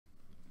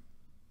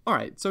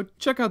Alright, so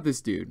check out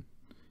this dude.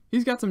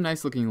 He's got some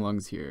nice looking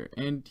lungs here,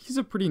 and he's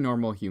a pretty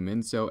normal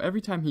human, so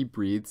every time he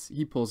breathes,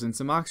 he pulls in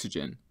some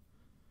oxygen.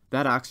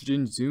 That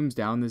oxygen zooms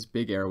down this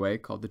big airway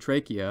called the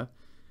trachea,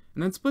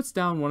 and then splits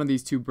down one of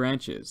these two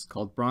branches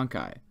called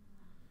bronchi.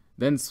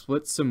 Then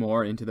splits some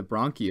more into the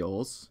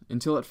bronchioles,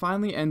 until it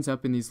finally ends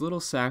up in these little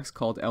sacs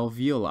called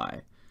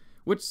alveoli,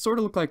 which sort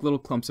of look like little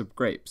clumps of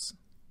grapes.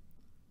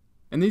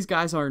 And these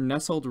guys are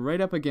nestled right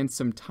up against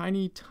some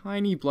tiny,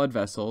 tiny blood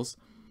vessels,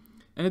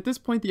 and at this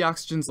point the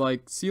oxygen's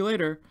like, see you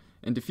later,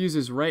 and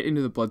diffuses right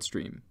into the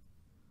bloodstream.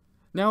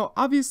 Now,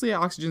 obviously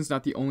oxygen's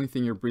not the only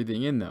thing you're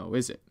breathing in though,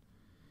 is it?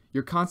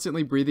 You're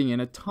constantly breathing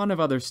in a ton of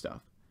other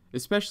stuff,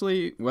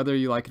 especially, whether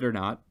you like it or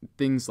not,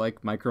 things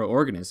like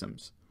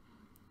microorganisms.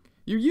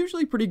 You're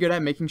usually pretty good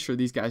at making sure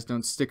these guys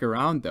don't stick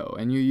around though,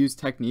 and you use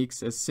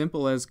techniques as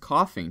simple as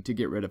coughing to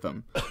get rid of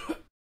them.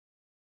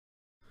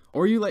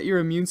 Or you let your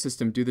immune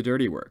system do the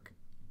dirty work.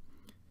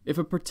 If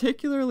a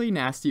particularly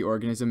nasty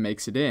organism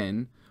makes it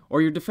in,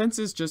 or your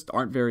defenses just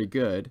aren't very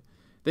good,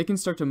 they can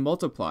start to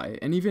multiply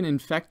and even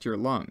infect your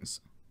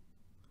lungs.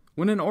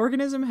 When an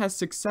organism has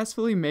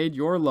successfully made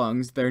your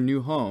lungs their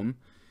new home,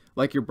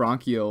 like your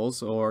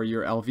bronchioles or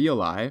your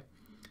alveoli,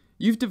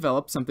 you've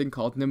developed something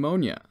called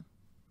pneumonia,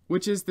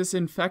 which is this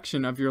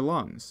infection of your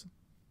lungs.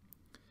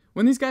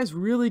 When these guys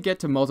really get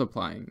to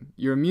multiplying,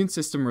 your immune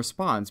system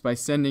responds by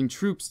sending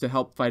troops to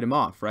help fight them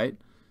off, right?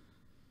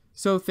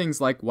 So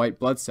things like white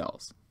blood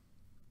cells.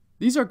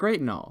 These are great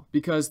and all,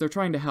 because they're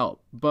trying to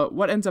help, but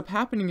what ends up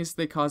happening is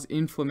they cause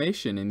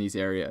inflammation in these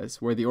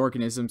areas where the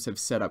organisms have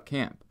set up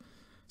camp.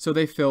 So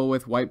they fill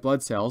with white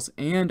blood cells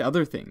and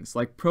other things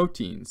like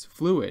proteins,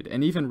 fluid,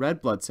 and even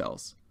red blood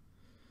cells.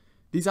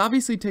 These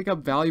obviously take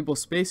up valuable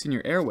space in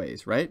your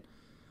airways, right?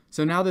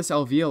 So now this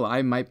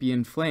alveoli might be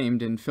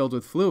inflamed and filled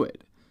with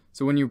fluid.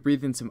 So when you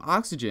breathe in some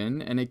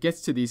oxygen and it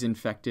gets to these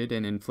infected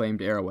and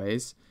inflamed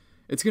airways,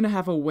 it's going to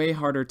have a way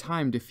harder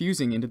time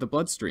diffusing into the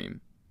bloodstream.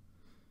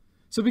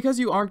 So because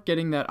you aren't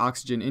getting that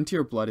oxygen into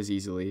your blood as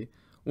easily,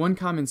 one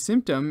common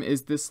symptom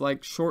is this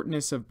like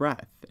shortness of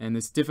breath and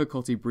this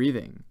difficulty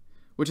breathing,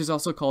 which is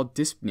also called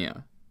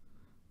dyspnea.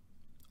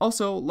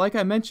 Also, like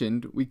I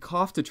mentioned, we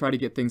cough to try to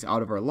get things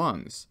out of our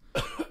lungs.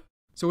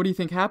 So what do you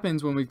think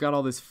happens when we've got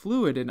all this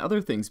fluid and other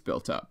things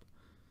built up?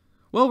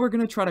 Well, we're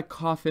going to try to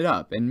cough it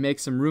up and make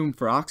some room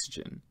for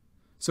oxygen.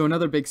 So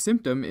another big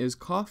symptom is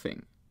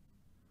coughing.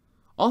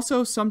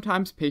 Also,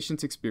 sometimes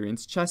patients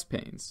experience chest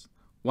pains.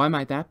 Why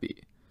might that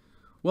be?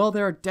 Well,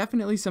 there are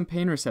definitely some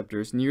pain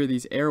receptors near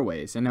these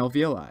airways and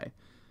alveoli.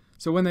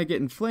 So when they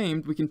get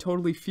inflamed, we can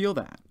totally feel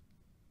that.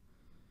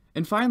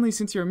 And finally,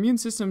 since your immune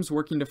system's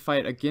working to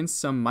fight against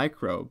some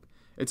microbe,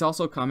 it's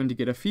also common to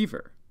get a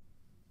fever.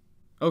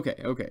 Okay.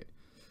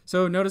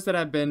 So notice that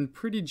I've been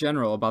pretty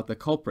general about the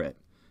culprit,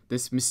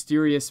 this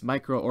mysterious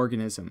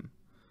microorganism.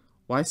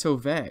 Why so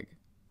vague?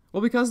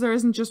 Well, because there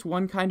isn't just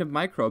one kind of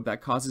microbe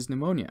that causes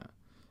pneumonia.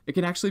 It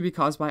can actually be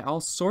caused by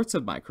all sorts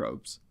of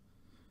microbes.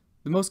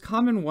 The most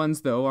common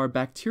ones, though, are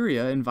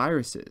bacteria and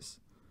viruses.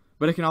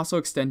 But it can also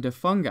extend to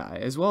fungi,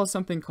 as well as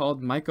something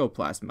called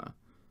mycoplasma.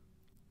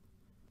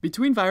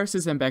 Between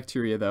viruses and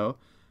bacteria, though,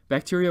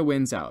 bacteria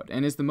wins out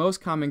and is the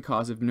most common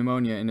cause of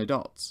pneumonia in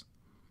adults,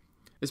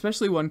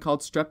 especially one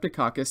called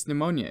Streptococcus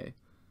pneumoniae,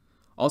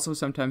 also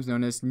sometimes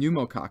known as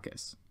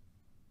pneumococcus.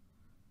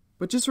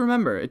 But just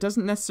remember, it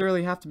doesn't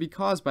necessarily have to be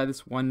caused by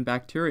this one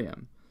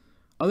bacterium.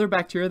 Other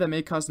bacteria that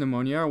may cause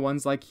pneumonia are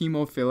ones like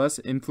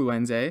Haemophilus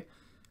influenzae,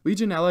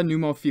 Legionella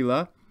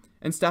pneumophila,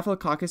 and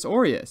Staphylococcus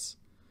aureus.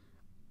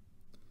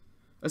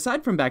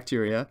 Aside from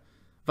bacteria,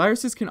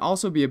 viruses can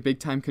also be a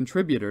big-time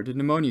contributor to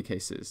pneumonia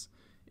cases,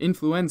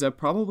 influenza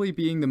probably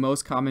being the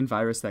most common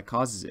virus that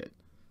causes it.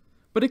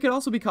 But it could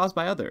also be caused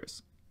by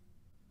others.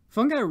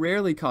 Fungi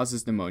rarely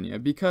causes pneumonia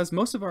because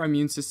most of our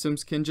immune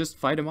systems can just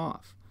fight them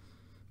off.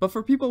 But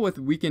for people with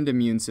weakened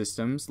immune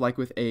systems, like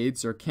with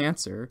AIDS or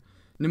cancer,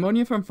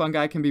 pneumonia from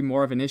fungi can be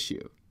more of an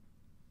issue.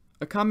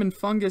 A common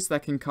fungus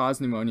that can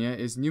cause pneumonia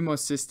is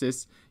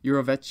Pneumocystis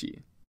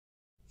jirovecii.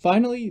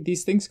 Finally,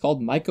 these things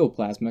called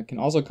mycoplasma can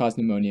also cause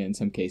pneumonia in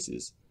some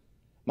cases.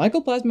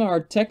 Mycoplasma are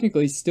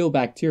technically still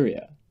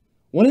bacteria.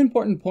 One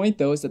important point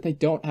though is that they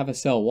don't have a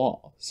cell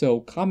wall,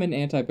 so common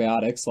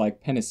antibiotics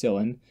like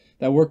penicillin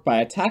that work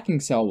by attacking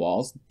cell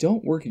walls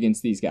don't work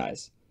against these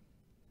guys.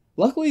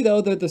 Luckily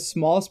though, they're the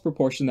smallest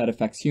proportion that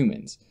affects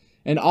humans,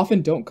 and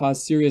often don't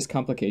cause serious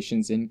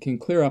complications and can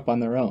clear up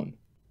on their own.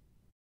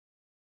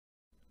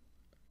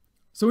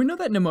 So we know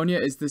that pneumonia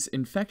is this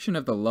infection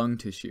of the lung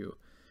tissue,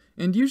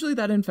 and usually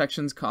that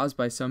infection is caused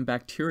by some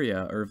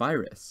bacteria or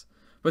virus,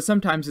 but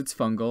sometimes it's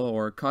fungal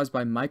or caused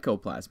by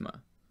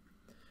mycoplasma.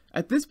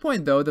 At this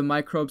point though, the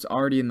microbe's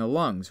already in the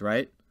lungs,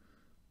 right?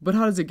 But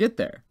how does it get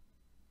there?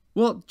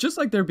 Well, just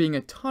like there being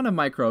a ton of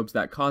microbes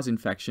that cause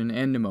infection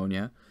and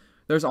pneumonia,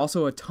 there's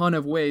also a ton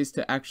of ways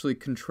to actually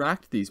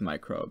contract these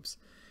microbes,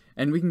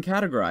 and we can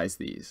categorize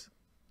these.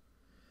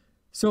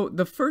 So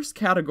the first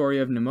category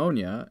of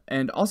pneumonia,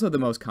 and also the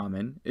most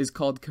common, is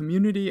called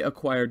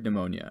community-acquired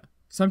pneumonia,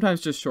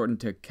 sometimes just shortened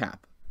to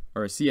CAP,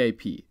 or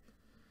CAP,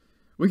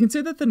 We can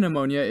say that the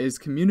pneumonia is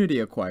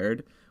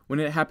community-acquired when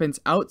it happens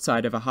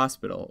outside of a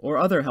hospital or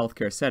other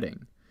healthcare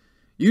setting.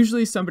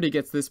 Usually somebody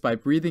gets this by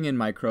breathing in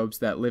microbes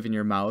that live in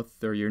your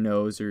mouth or your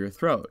nose or your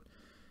throat.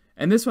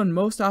 And this one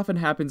most often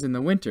happens in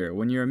the winter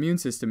when your immune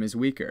system is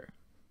weaker.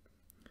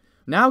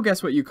 Now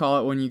guess what you call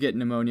it when you get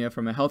pneumonia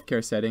from a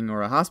healthcare setting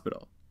or a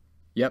hospital?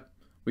 Yep,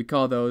 we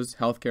call those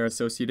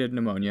healthcare-associated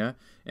pneumonia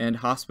and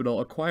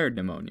hospital-acquired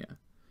pneumonia,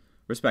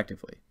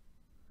 respectively.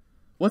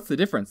 What's the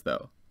difference,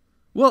 though?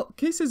 Well,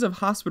 cases of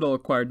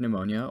hospital-acquired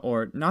pneumonia,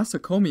 or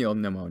nosocomial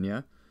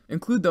pneumonia,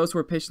 include those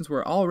where patients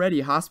were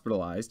already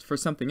hospitalized for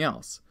something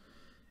else.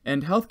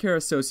 And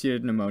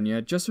healthcare-associated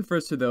pneumonia just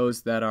refers to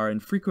those that are in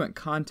frequent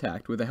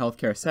contact with a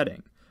healthcare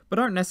setting, but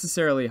aren't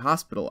necessarily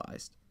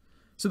hospitalized.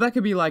 So that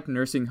could be like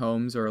nursing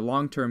homes or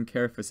long-term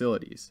care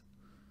facilities.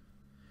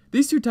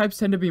 These two types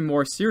tend to be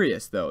more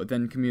serious, though,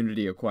 than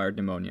community-acquired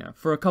pneumonia,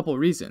 for a couple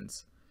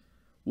reasons.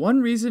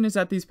 One reason is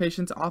that these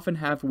patients often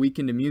have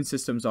weakened immune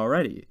systems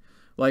already,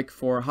 like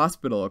for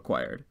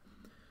hospital-acquired.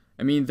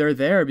 I mean, they're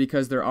there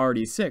because they're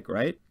already sick,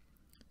 right?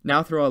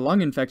 Now throw a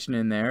lung infection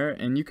in there,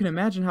 and you can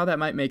imagine how that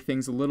might make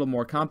things a little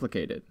more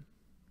complicated.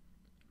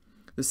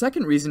 The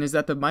second reason is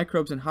that the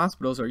microbes in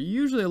hospitals are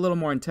usually a little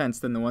more intense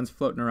than the ones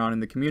floating around in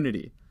the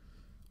community.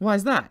 Why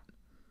is that?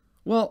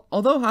 Well,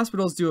 although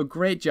hospitals do a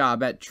great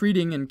job at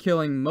treating and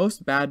killing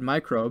most bad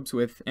microbes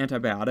with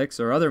antibiotics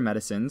or other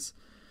medicines,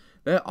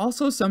 they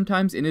also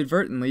sometimes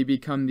inadvertently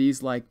become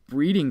these like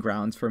breeding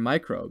grounds for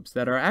microbes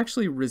that are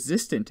actually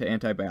resistant to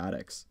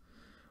antibiotics,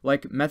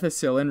 like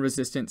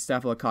methicillin-resistant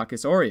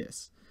Staphylococcus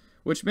aureus,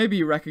 which may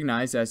be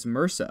recognized as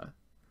MRSA.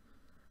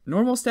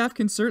 Normal staph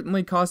can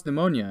certainly cause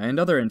pneumonia and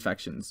other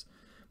infections,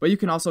 but you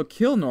can also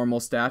kill normal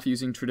staph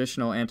using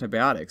traditional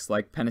antibiotics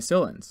like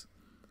penicillins.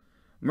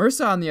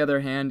 MRSA, on the other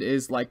hand,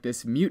 is like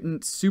this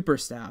mutant super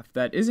staph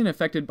that isn't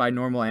affected by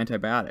normal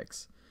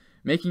antibiotics,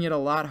 making it a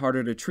lot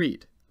harder to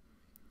treat.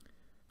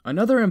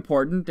 Another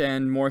important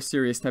and more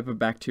serious type of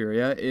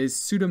bacteria is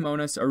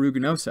Pseudomonas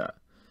aeruginosa,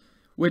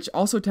 which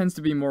also tends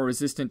to be more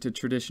resistant to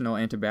traditional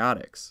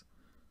antibiotics.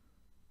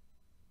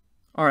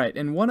 Alright,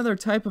 and one other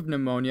type of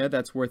pneumonia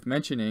that's worth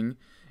mentioning,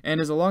 and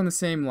is along the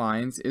same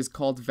lines, is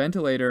called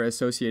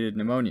ventilator-associated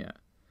pneumonia.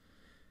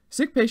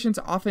 Sick patients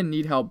often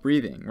need help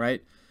breathing,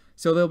 right?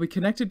 So they'll be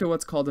connected to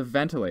what's called a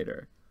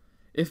ventilator.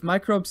 If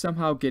microbes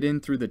somehow get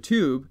in through the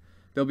tube,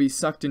 they'll be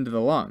sucked into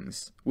the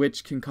lungs,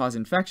 which can cause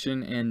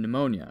infection and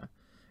pneumonia,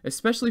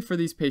 especially for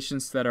these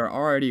patients that are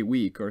already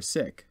weak or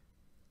sick.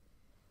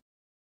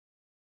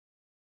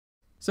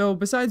 So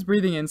besides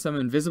breathing in some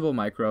invisible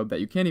microbe that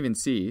you can't even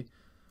see,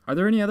 are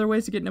there any other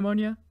ways to get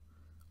pneumonia?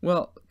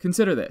 Well,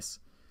 consider this.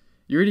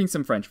 You're eating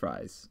some French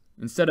fries.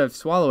 Instead of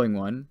swallowing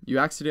one, you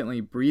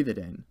accidentally breathe it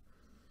in.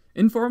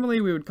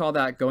 Informally, we would call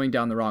that going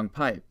down the wrong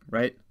pipe,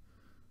 right?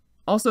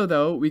 Also,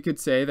 though, we could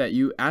say that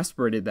you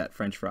aspirated that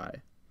French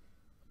fry.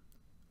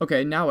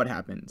 Okay, now what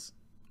happens?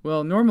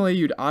 Well, normally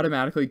you'd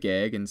automatically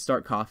gag and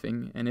start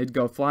coughing, and it'd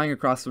go flying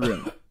across the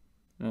room.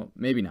 Well,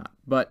 maybe not,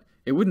 but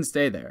it wouldn't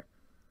stay there.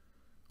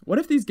 What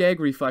if these gag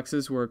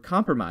reflexes were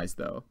compromised,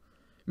 though?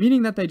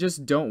 Meaning that they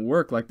just don't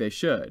work like they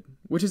should,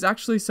 which is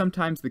actually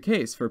sometimes the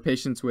case for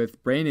patients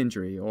with brain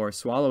injury or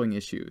swallowing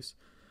issues,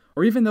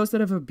 or even those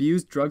that have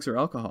abused drugs or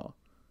alcohol.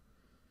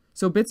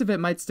 So bits of it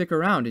might stick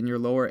around in your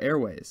lower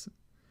airways.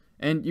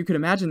 And you can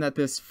imagine that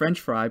this French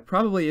fry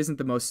probably isn't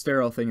the most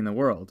sterile thing in the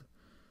world.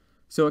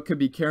 So it could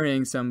be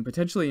carrying some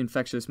potentially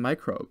infectious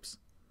microbes.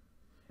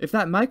 If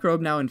that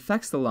microbe now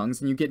infects the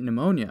lungs and you get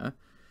pneumonia,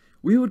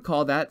 we would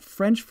call that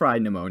French fry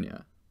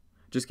pneumonia.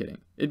 Just kidding.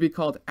 It'd be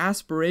called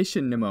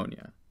aspiration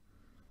pneumonia.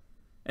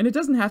 And it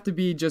doesn't have to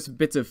be just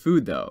bits of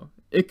food, though.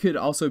 It could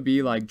also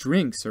be like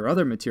drinks or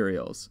other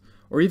materials,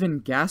 or even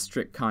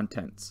gastric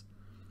contents.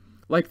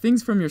 Like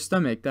things from your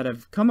stomach that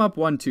have come up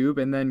one tube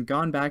and then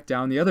gone back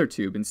down the other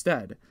tube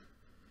instead.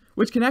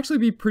 Which can actually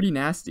be pretty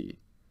nasty.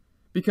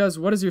 Because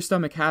what does your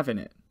stomach have in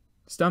it?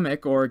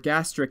 Stomach or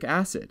gastric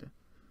acid.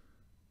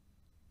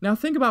 Now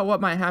think about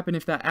what might happen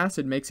if that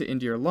acid makes it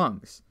into your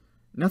lungs.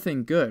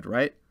 Nothing good,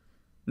 right?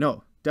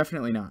 No,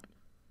 definitely not.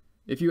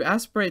 If you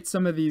aspirate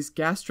some of these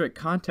gastric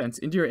contents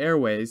into your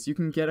airways, you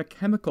can get a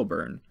chemical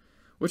burn,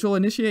 which will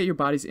initiate your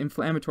body's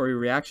inflammatory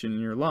reaction in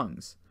your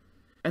lungs.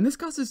 And this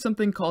causes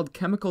something called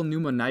chemical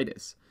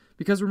pneumonitis,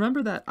 because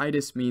remember that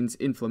itis means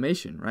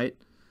inflammation, right?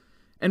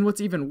 And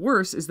what's even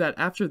worse is that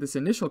after this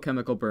initial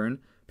chemical burn,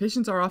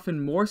 patients are often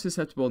more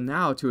susceptible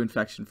now to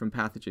infection from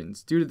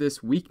pathogens due to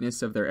this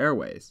weakness of their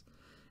airways,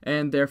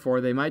 and therefore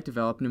they might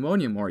develop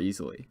pneumonia more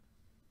easily.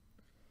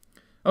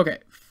 Okay,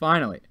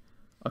 finally,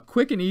 a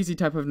quick and easy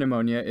type of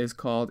pneumonia is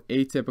called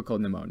atypical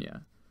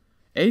pneumonia.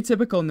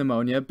 Atypical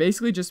pneumonia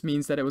basically just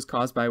means that it was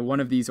caused by one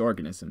of these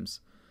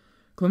organisms: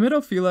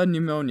 Chlamydophila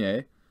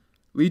pneumoniae,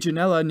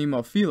 Legionella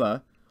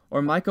pneumophila,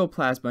 or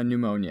Mycoplasma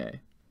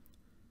pneumoniae.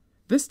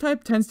 This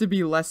type tends to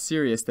be less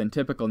serious than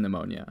typical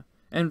pneumonia,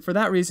 and for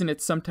that reason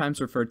it's sometimes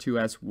referred to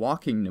as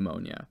walking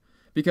pneumonia,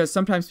 because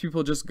sometimes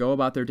people just go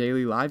about their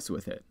daily lives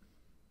with it.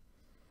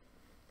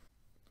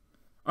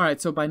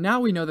 Alright, so by now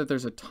we know that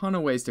there's a ton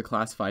of ways to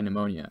classify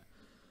pneumonia,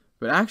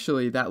 But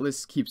actually, that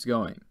list keeps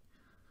going.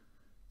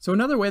 So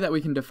another way that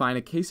we can define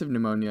a case of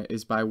pneumonia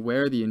is by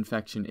where the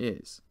infection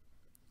is.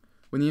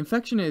 When the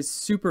infection is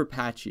super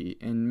patchy,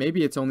 and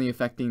maybe it's only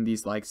affecting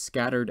these like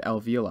scattered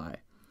alveoli,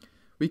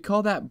 we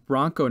call that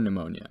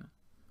bronchopneumonia,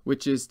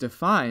 which is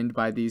defined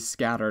by these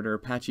scattered or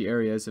patchy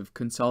areas of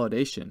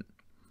consolidation.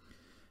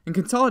 And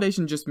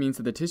consolidation just means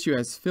that the tissue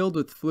has filled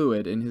with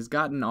fluid and has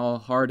gotten all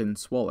hard and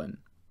swollen.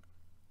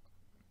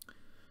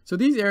 So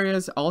these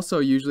areas also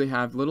usually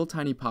have little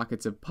tiny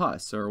pockets of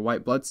pus or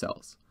white blood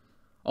cells,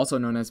 also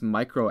known as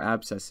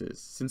microabscesses,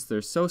 since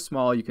they're so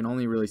small you can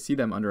only really see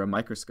them under a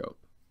microscope.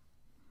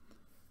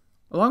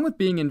 Along with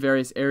being in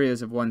various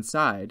areas of one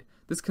side,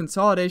 this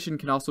consolidation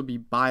can also be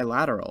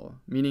bilateral,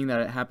 meaning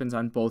that it happens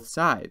on both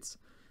sides.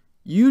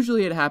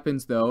 Usually it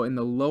happens, though, in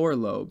the lower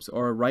lobes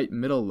or right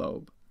middle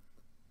lobe.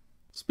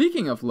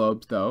 Speaking of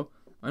lobes, though,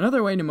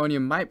 another way pneumonia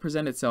might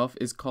present itself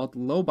is called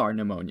lobar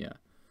pneumonia.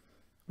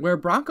 Where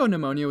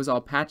bronchopneumonia was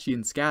all patchy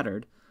and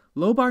scattered,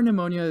 lobar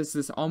pneumonia is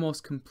this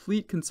almost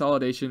complete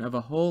consolidation of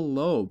a whole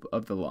lobe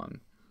of the lung.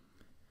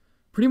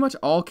 Pretty much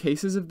all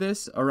cases of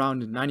this,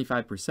 around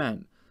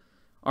 95%,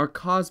 are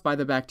caused by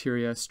the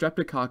bacteria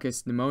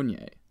Streptococcus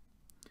pneumoniae.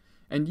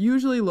 And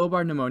usually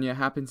lobar pneumonia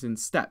happens in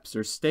steps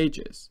or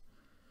stages.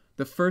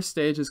 The first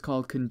stage is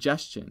called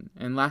congestion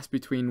and lasts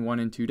between 1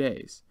 and 2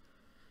 days.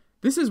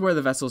 This is where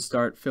the vessels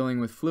start filling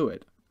with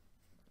fluid.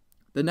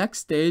 The next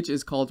stage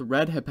is called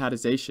red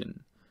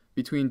hepatization,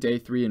 between day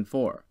 3 and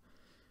 4.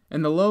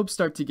 And the lobes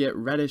start to get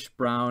reddish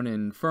brown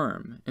and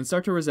firm and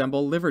start to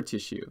resemble liver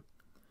tissue,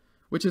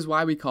 which is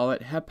why we call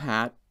it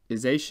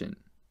hepatization.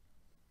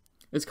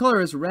 Its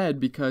color is red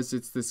because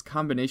it's this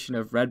combination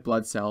of red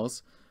blood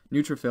cells,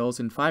 neutrophils,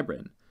 and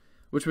fibrin,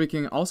 which we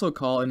can also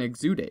call an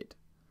exudate.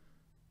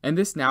 And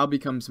this now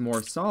becomes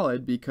more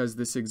solid because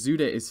this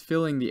exudate is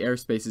filling the air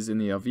spaces in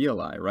the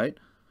alveoli, right?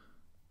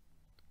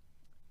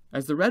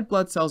 As the red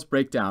blood cells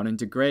break down and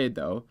degrade,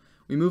 though,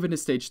 we move into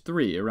stage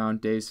 3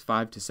 around days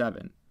 5 to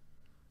 7,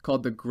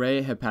 called the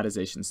gray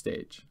hepatization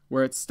stage,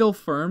 where it's still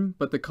firm,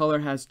 but the color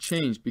has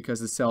changed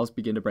because the cells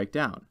begin to break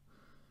down.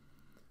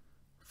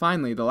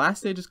 Finally, the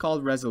last stage is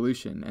called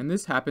resolution, and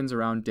this happens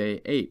around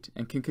day 8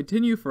 and can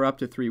continue for up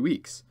to 3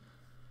 weeks.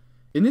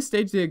 In this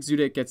stage, the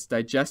exudate gets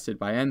digested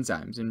by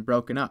enzymes and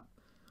broken up,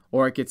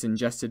 or it gets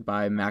ingested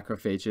by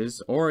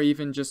macrophages, or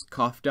even just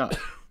coughed up.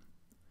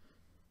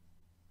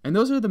 And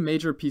those are the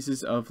major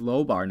pieces of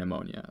lobar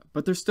pneumonia,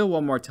 but there's still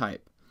one more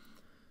type.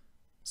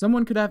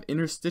 Someone could have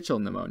interstitial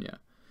pneumonia,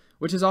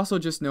 which is also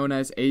just known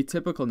as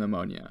atypical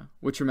pneumonia,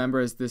 which remember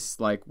is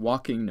this like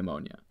walking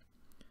pneumonia.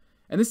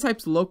 And this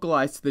type's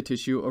localized to the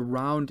tissue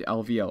around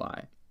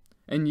alveoli.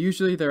 And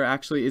usually there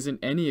actually isn't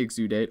any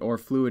exudate or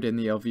fluid in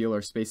the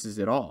alveolar spaces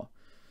at all.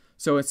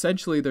 So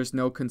essentially there's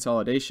no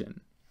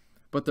consolidation.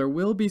 But there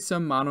will be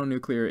some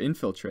mononuclear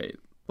infiltrate,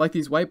 like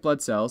these white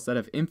blood cells that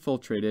have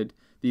infiltrated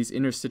these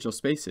interstitial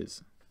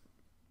spaces.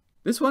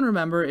 This one,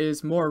 remember,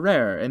 is more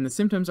rare, and the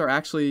symptoms are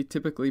actually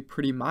typically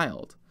pretty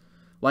mild,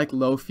 like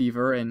low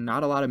fever and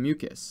not a lot of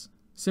mucus,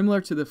 similar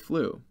to the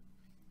flu.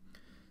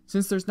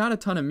 Since there's not a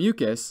ton of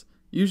mucus,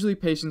 usually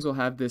patients will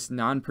have this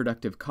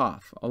non-productive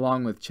cough,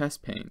 along with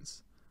chest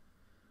pains.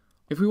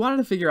 If we wanted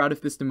to figure out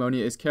if this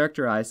pneumonia is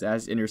characterized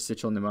as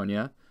interstitial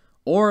pneumonia,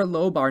 or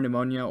lobar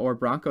pneumonia or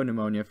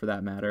bronchopneumonia for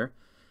that matter,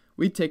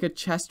 we'd take a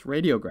chest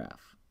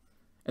radiograph.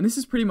 And this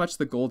is pretty much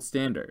the gold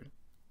standard.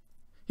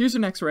 Here's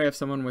an x-ray of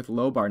someone with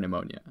lobar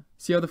pneumonia.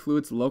 See how the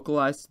fluid's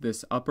localized to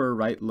this upper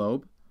right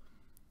lobe?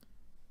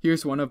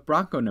 Here's one of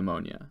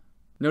bronchopneumonia.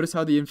 Notice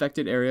how the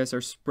infected areas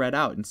are spread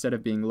out instead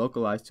of being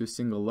localized to a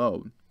single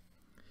lobe.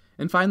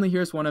 And finally,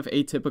 here's one of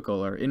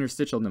atypical or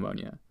interstitial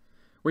pneumonia,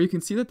 where you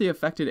can see that the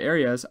affected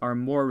areas are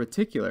more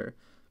reticular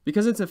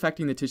because it's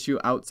affecting the tissue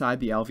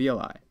outside the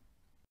alveoli.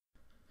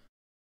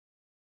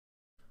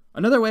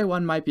 Another way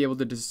one might be able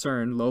to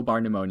discern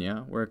lobar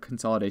pneumonia, where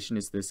consolidation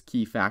is this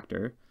key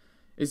factor,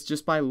 is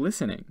just by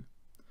listening.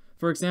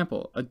 For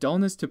example, a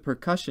dullness to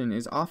percussion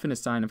is often a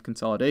sign of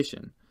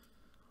consolidation.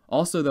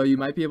 Also, though, you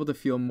might be able to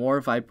feel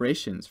more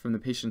vibrations from the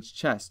patient's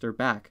chest or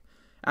back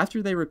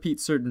after they repeat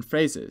certain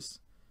phrases,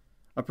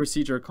 a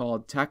procedure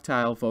called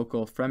tactile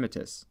vocal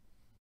fremitus.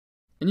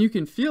 And you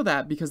can feel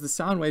that because the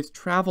sound waves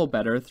travel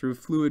better through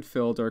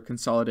fluid-filled or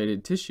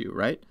consolidated tissue,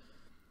 right?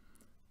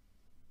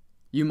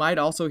 You might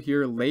also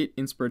hear late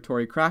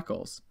inspiratory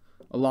crackles,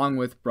 along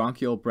with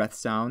bronchial breath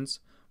sounds,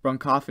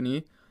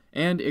 bronchophony,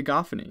 and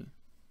egophony.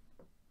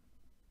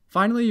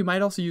 Finally, you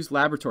might also use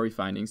laboratory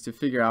findings to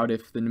figure out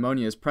if the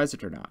pneumonia is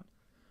present or not.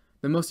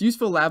 The most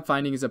useful lab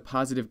finding is a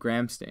positive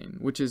gram stain,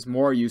 which is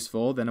more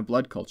useful than a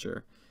blood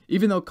culture,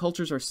 even though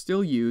cultures are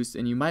still used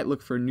and you might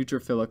look for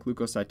neutrophilic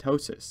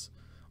leukocytosis,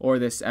 or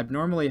this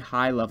abnormally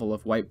high level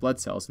of white blood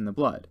cells in the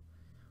blood,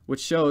 which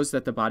shows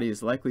that the body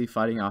is likely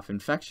fighting off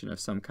infection of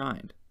some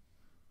kind.